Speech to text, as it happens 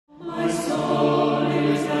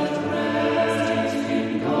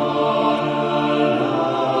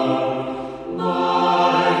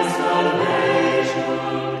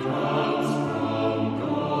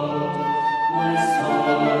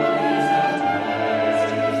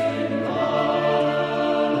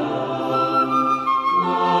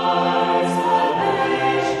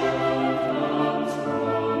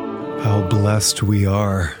blessed we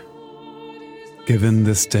are, given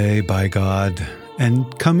this day by God,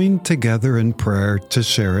 and coming together in prayer to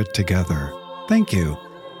share it together. Thank you.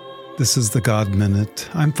 This is the God Minute.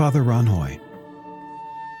 I'm Father Ron Hoy.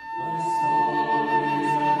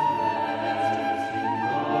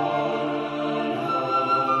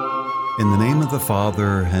 In the name of the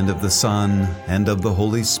Father, and of the Son, and of the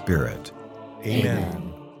Holy Spirit.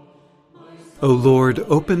 Amen. O Lord,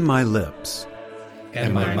 open my lips,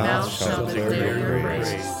 And my mouth shall declare your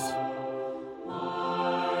praise.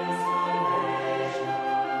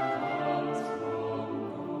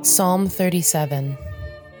 Psalm 37.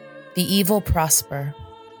 The evil prosper.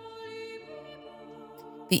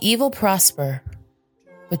 The evil prosper,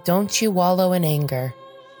 but don't you wallow in anger.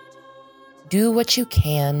 Do what you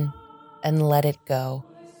can and let it go.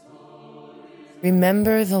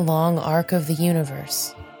 Remember the long arc of the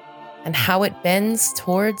universe and how it bends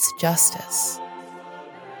towards justice.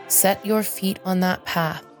 Set your feet on that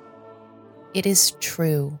path. It is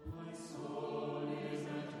true.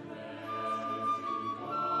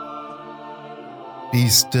 be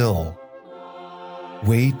still.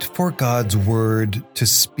 Wait for God's word to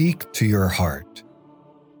speak to your heart.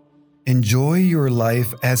 Enjoy your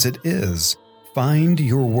life as it is. Find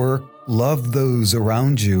your work, love those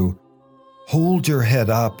around you, hold your head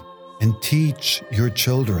up, and teach your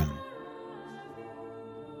children.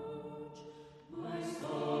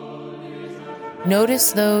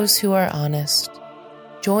 Notice those who are honest.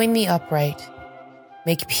 Join the upright.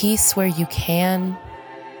 Make peace where you can.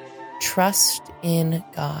 Trust in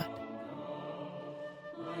God.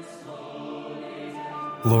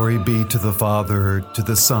 Glory be to the Father, to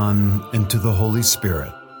the Son, and to the Holy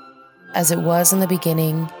Spirit. As it was in the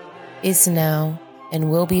beginning, is now, and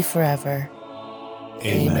will be forever.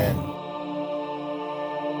 Amen.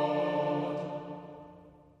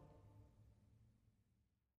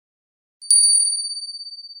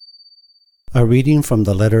 A reading from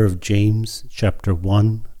the letter of James, chapter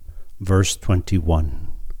 1, verse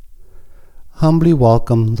 21. Humbly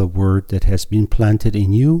welcome the word that has been planted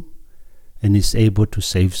in you and is able to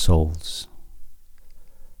save souls.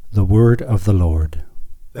 The word of the Lord.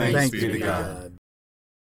 Thanks be to God.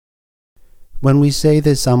 When we say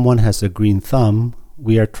that someone has a green thumb,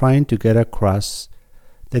 we are trying to get across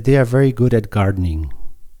that they are very good at gardening.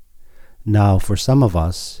 Now, for some of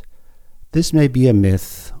us, this may be a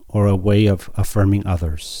myth or a way of affirming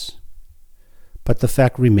others. But the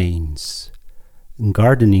fact remains,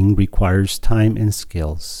 gardening requires time and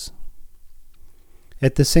skills.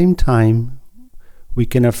 At the same time, we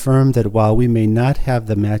can affirm that while we may not have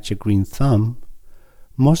the magic green thumb,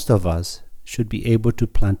 most of us should be able to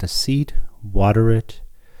plant a seed, water it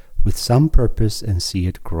with some purpose, and see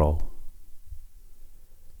it grow.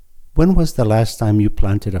 When was the last time you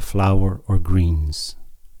planted a flower or greens?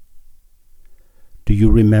 Do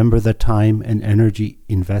you remember the time and energy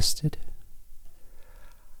invested?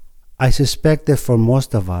 I suspect that for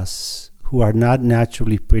most of us who are not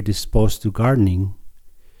naturally predisposed to gardening,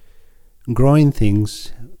 growing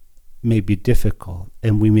things may be difficult,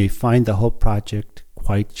 and we may find the whole project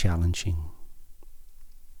quite challenging.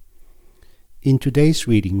 In today's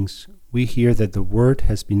readings, we hear that the word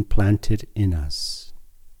has been planted in us.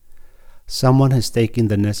 Someone has taken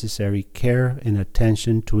the necessary care and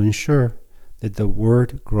attention to ensure that the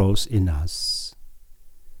word grows in us.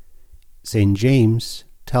 St. James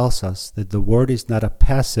tells us that the word is not a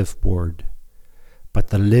passive word, but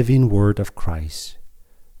the living word of Christ,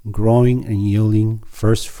 growing and yielding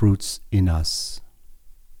first fruits in us.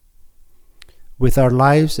 With our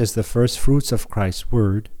lives as the first fruits of Christ's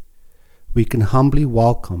word, we can humbly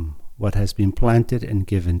welcome what has been planted and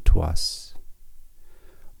given to us.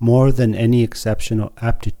 More than any exceptional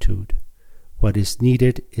aptitude, what is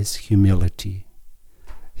needed is humility.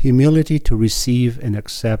 Humility to receive and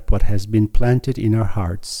accept what has been planted in our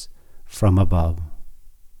hearts from above.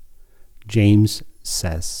 James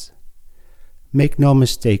says, "Make no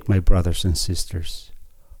mistake, my brothers and sisters.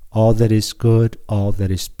 All that is good, all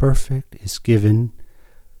that is perfect is given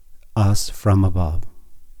us from above.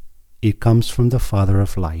 It comes from the Father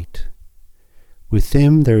of light. With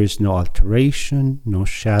him there is no alteration, no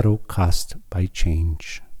shadow cast by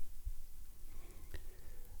change."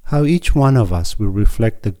 How each one of us will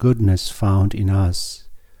reflect the goodness found in us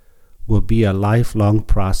will be a lifelong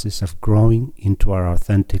process of growing into our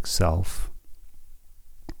authentic self.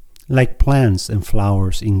 Like plants and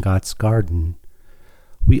flowers in God's garden,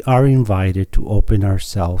 we are invited to open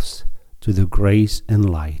ourselves to the grace and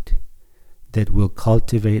light that will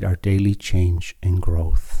cultivate our daily change and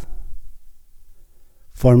growth.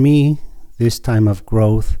 For me, this time of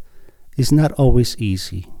growth is not always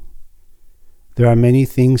easy. There are many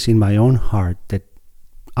things in my own heart that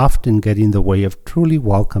often get in the way of truly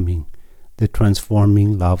welcoming the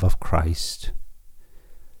transforming love of Christ.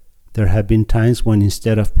 There have been times when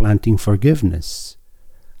instead of planting forgiveness,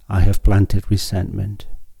 I have planted resentment.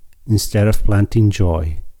 Instead of planting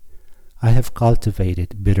joy, I have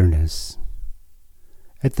cultivated bitterness.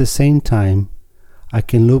 At the same time, I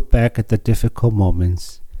can look back at the difficult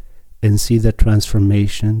moments and see the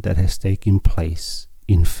transformation that has taken place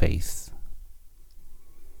in faith.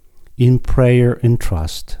 In prayer and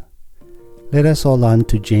trust, let us hold on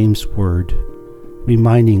to James' word,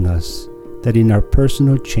 reminding us that in our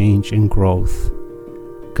personal change and growth,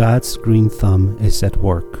 God's green thumb is at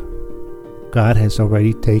work. God has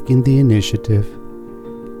already taken the initiative,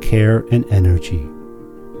 care, and energy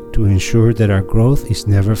to ensure that our growth is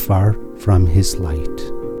never far from His light.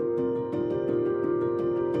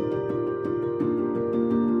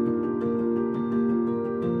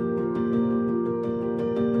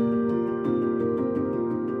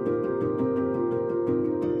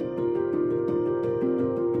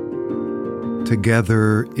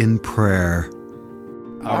 Together in prayer.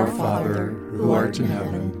 Our Father, who art in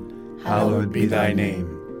heaven, hallowed be thy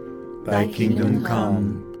name. Thy kingdom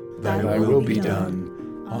come, thy will be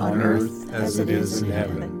done, on earth as it is in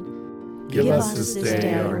heaven. Give us this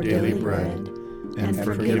day our daily bread, and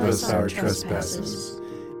forgive us our trespasses,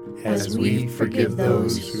 as we forgive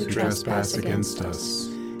those who trespass against us.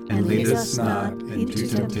 And lead us not into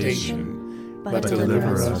temptation, but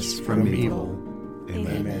deliver us from evil.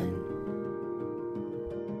 Amen.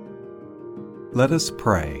 Let us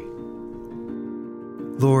pray.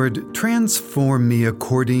 Lord, transform me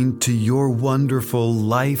according to your wonderful,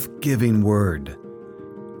 life-giving word.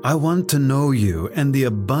 I want to know you and the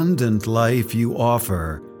abundant life you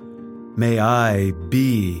offer. May I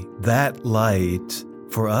be that light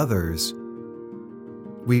for others.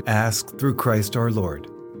 We ask through Christ our Lord.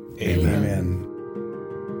 Amen.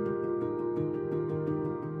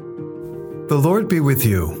 The Lord be with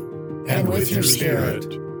you. And with your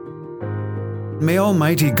spirit. May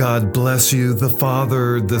Almighty God bless you, the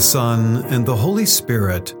Father, the Son, and the Holy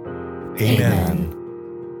Spirit. Amen.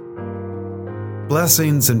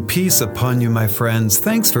 Blessings and peace upon you, my friends.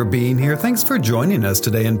 Thanks for being here. Thanks for joining us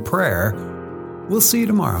today in prayer. We'll see you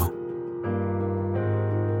tomorrow.